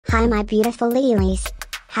Hi my beautiful lilies.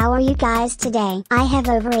 How are you guys today? I have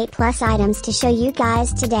over 8 plus items to show you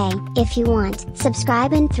guys today. If you want,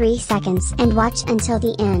 subscribe in 3 seconds and watch until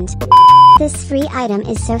the end. This free item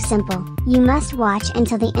is so simple. You must watch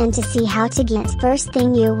until the end to see how to get. First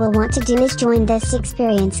thing you will want to do is join this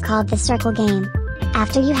experience called the circle game.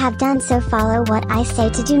 After you have done so, follow what I say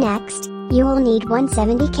to do next. You will need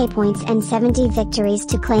 170k points and 70 victories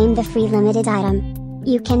to claim the free limited item.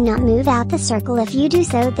 You cannot move out the circle. If you do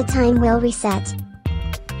so, the time will reset.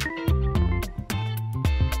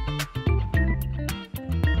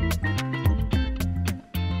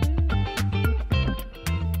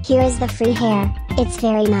 Here is the free hair. It's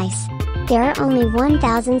very nice. There are only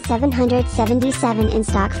 1,777 in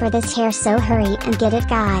stock for this hair, so hurry and get it,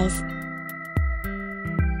 guys.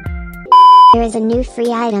 There is a new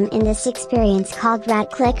free item in this experience called Rat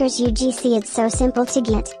Clickers UGC. It's so simple to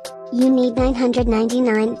get. You need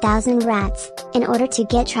 999,000 rats. In order to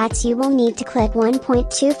get rats, you will need to click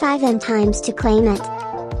 1.25 times to claim it.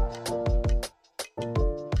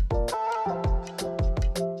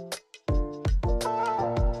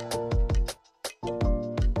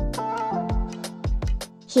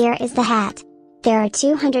 Here is the hat. There are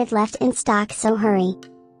 200 left in stock, so hurry.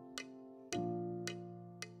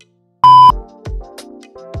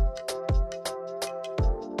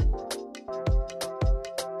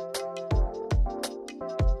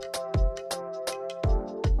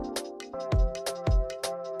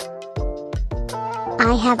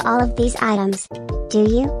 I have all of these items. Do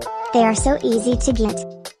you? They are so easy to get.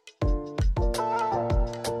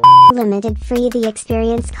 Limited free the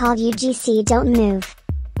experience called UGC. Don't move.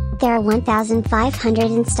 There are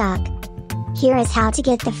 1,500 in stock. Here is how to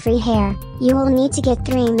get the free hair. You will need to get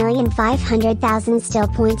 3,500,000 still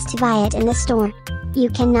points to buy it in the store. You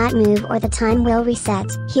cannot move or the time will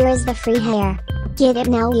reset. Here is the free hair. Get it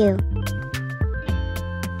now, you.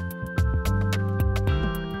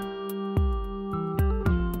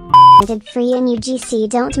 Free in UGC.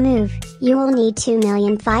 Don't move. You will need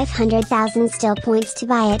 2,500,000 still points to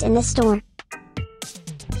buy it in the store.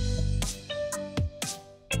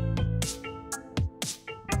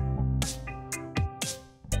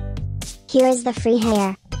 Here is the free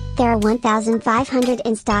hair. There are 1,500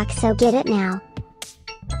 in stock, so get it now.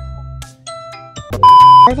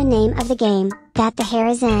 The name of the game that the hair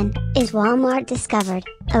is in is Walmart Discovered.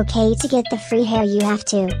 Okay, to get the free hair you have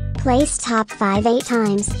to place top 5 8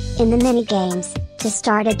 times in the mini games. To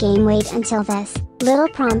start a game, wait until this little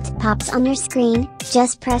prompt pops on your screen,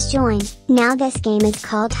 just press join. Now this game is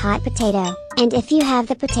called Hot Potato, and if you have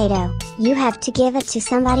the potato, you have to give it to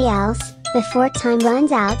somebody else before time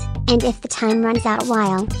runs out, and if the time runs out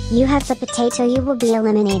while you have the potato, you will be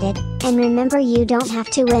eliminated. And remember, you don't have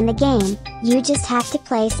to win the game, you just have to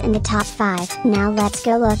place in the top 5. Now let's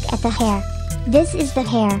go look at the hair. This is the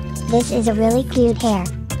hair. This is a really cute hair.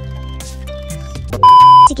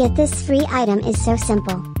 To get this free item is so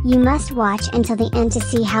simple. You must watch until the end to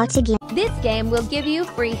see how to get. This game will give you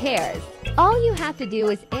free hairs. All you have to do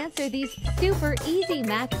is answer these super easy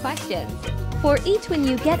math questions. For each one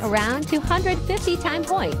you get around 250 time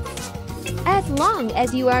points. As long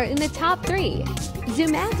as you are in the top 3.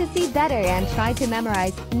 Zoom out to see better and try to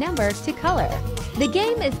memorize number to color. The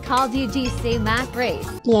game is called UGC Math Race.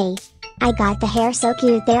 Yay! I got the hair, so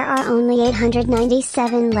cute. There are only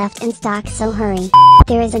 897 left in stock, so hurry.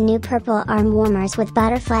 There is a new purple arm warmers with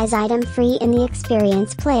butterflies item free in the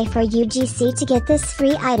experience. Play for UGC. To get this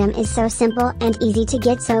free item is so simple and easy to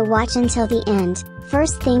get, so watch until the end.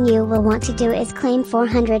 First thing you will want to do is claim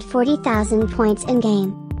 440,000 points in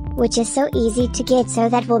game, which is so easy to get, so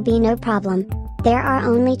that will be no problem. There are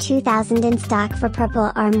only 2,000 in stock for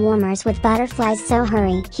purple arm warmers with butterflies, so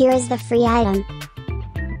hurry. Here is the free item.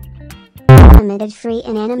 Limited free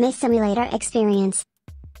in Anime Simulator experience.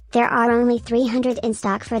 There are only 300 in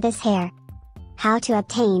stock for this hair. How to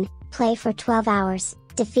obtain: play for 12 hours,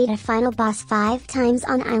 defeat a final boss 5 times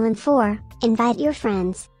on Island 4, invite your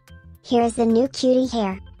friends. Here is the new cutie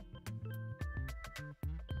hair.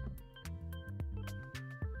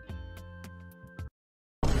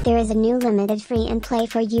 There is a new limited free and play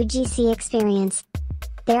for UGC experience.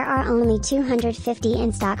 There are only 250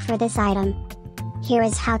 in stock for this item. Here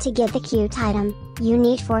is how to get the cute item. You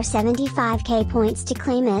need 475k points to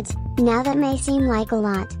claim it. Now that may seem like a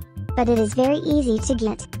lot, but it is very easy to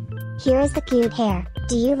get. Here is the cute hair.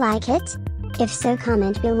 Do you like it? If so,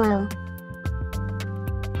 comment below.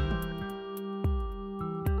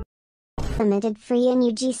 Limited free in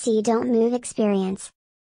UGC Don't Move experience.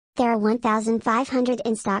 There are 1,500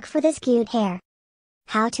 in stock for this cute hair.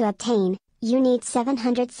 How to obtain: You need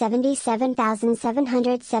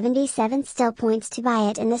 777,777 still points to buy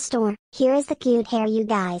it in the store. Here is the cute hair, you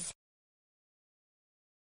guys.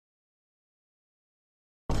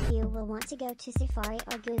 You will want to go to Safari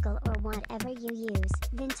or Google or whatever you use,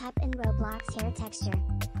 then type in Roblox hair texture.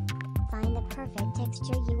 Find the perfect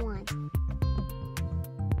texture you want.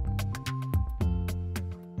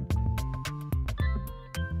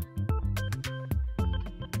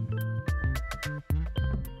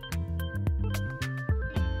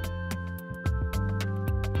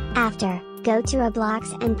 After, go to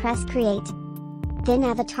Roblox and press create. Then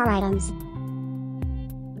avatar items.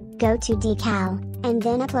 Go to decal, and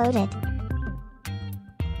then upload it.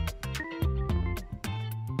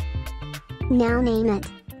 Now name it.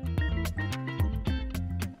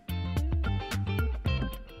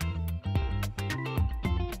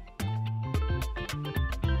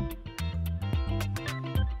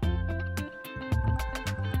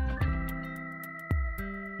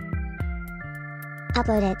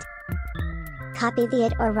 Upload it. Copy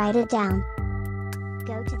it or write it down.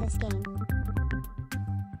 Go to this game.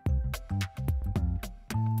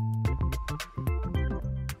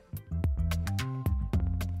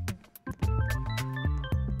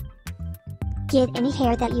 Get any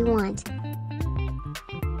hair that you want.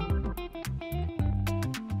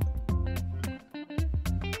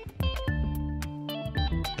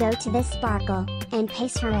 Go to this sparkle, and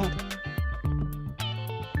paste her it.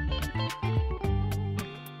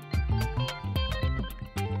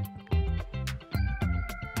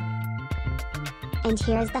 And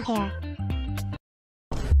here is the hair.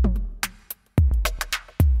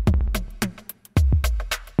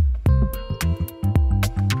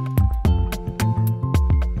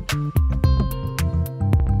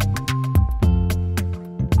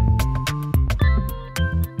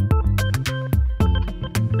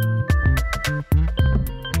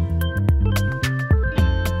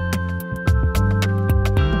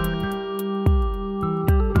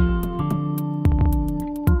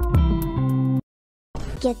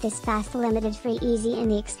 Get this fast limited free easy in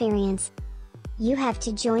the experience. You have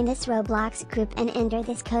to join this Roblox group and enter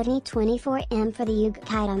this code E24M for the UG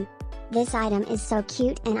item. This item is so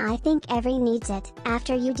cute and I think every needs it.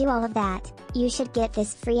 After you do all of that, you should get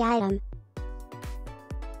this free item.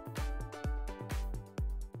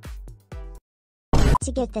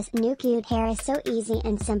 To get this new cute hair is so easy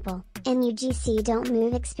and simple, in UGC don't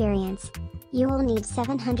move experience. You will need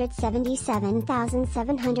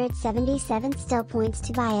 777,777 still points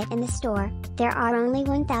to buy it in the store. There are only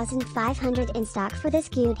 1,500 in stock for this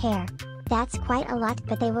cute hair. That's quite a lot,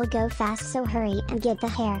 but they will go fast, so hurry and get the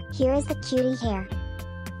hair. Here is the cutie hair.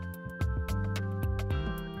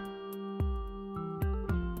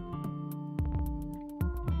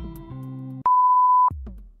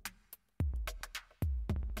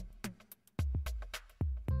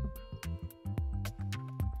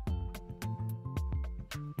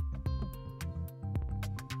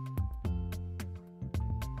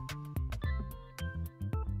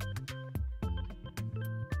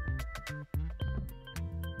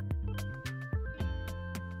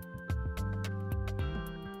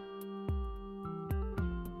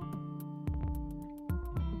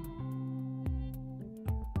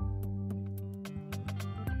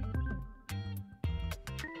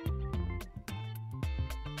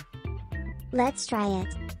 Let's try it.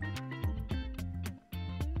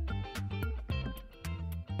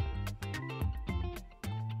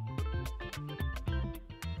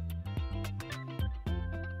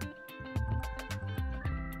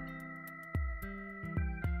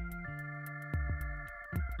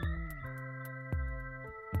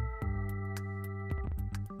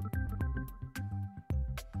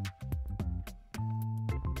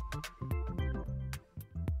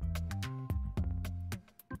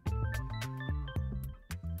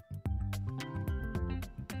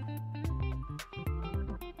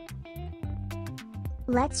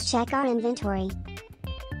 Let's check our inventory.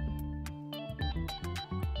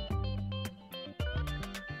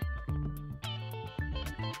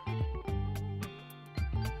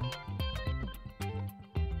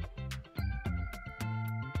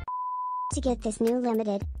 To get this new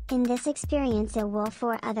limited, in this experience it will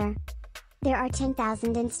for other. There are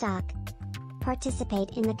 10,000 in stock.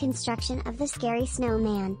 Participate in the construction of the scary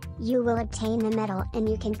snowman. You will obtain the medal and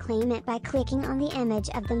you can claim it by clicking on the image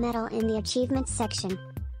of the medal in the achievements section.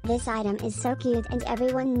 This item is so cute and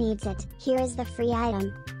everyone needs it. Here is the free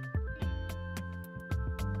item.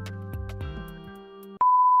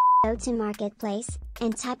 Go to Marketplace,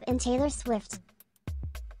 and type in Taylor Swift.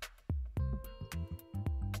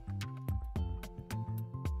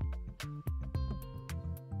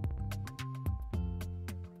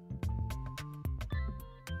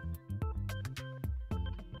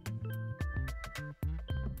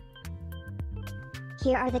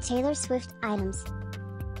 Here are the Taylor Swift items.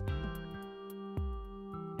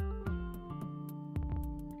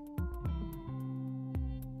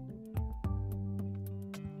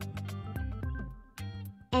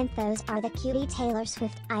 And those are the cutie Taylor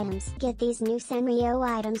Swift items. Get these new Sanrio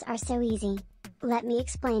items are so easy. Let me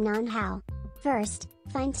explain on how. First,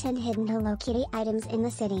 find 10 hidden Hello Kitty items in the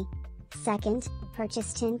city. Second,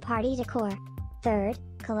 purchase 10 party decor. Third,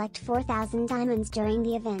 collect 4,000 diamonds during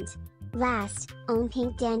the event. Last, own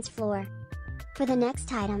pink dance floor. For the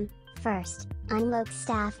next item, first, unlock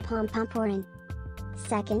staff pom-pom-porin.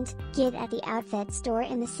 Second, get at the outfit store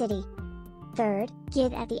in the city. Third,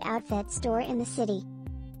 get at the outfit store in the city.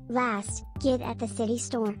 Last, get at the city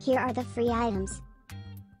store. Here are the free items.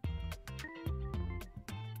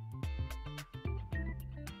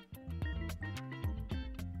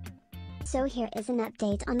 So here is an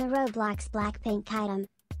update on the Roblox Blackpink item.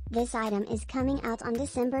 This item is coming out on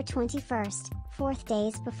December 21st, 4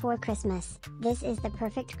 days before Christmas. This is the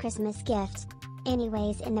perfect Christmas gift.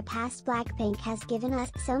 Anyways, in the past Blackpink has given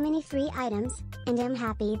us so many free items, and I'm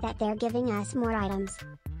happy that they're giving us more items.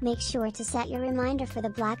 Make sure to set your reminder for the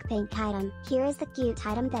Blackpink item. Here is the cute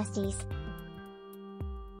item, besties.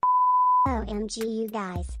 OMG you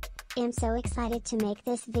guys! I'm so excited to make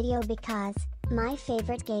this video because my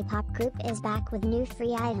favorite K-pop group is back with new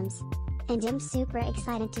free items. And I'm super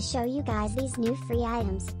excited to show you guys these new free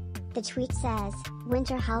items. The tweet says,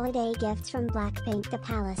 Winter Holiday Gifts from Blackpink The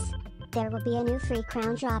Palace. There will be a new free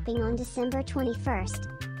crown dropping on December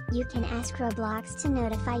 21st. You can ask Roblox to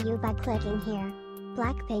notify you by clicking here.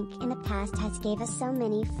 Blackpink in the past has gave us so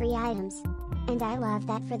many free items. And I love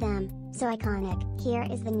that for them, so iconic. Here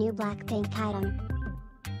is the new Blackpink item.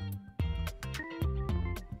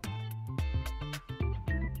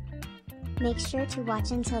 Make sure to watch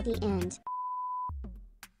until the end.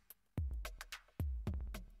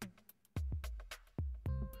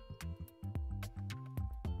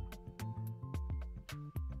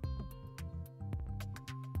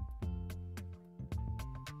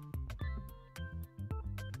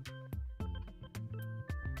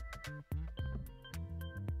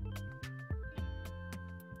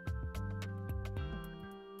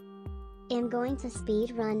 I'm going to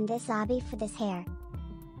speed run this obby for this hair.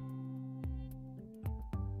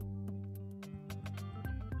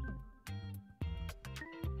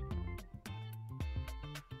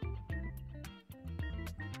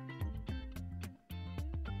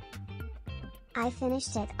 I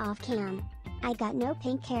finished it off cam. I got no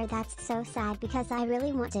pink hair, that's so sad because I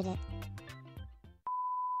really wanted it.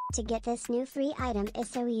 To get this new free item is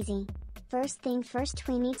so easy. First thing first,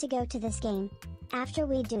 we need to go to this game. After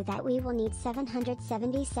we do that, we will need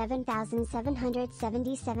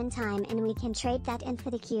 777,777 time, and we can trade that in for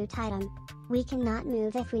the cute item. We cannot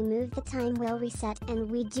move. If we move, the time will reset, and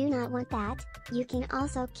we do not want that. You can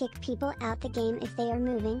also kick people out the game if they are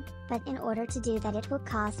moving, but in order to do that it will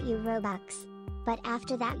cost you Robux. But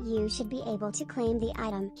after that you should be able to claim the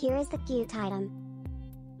item. Here is the cute item.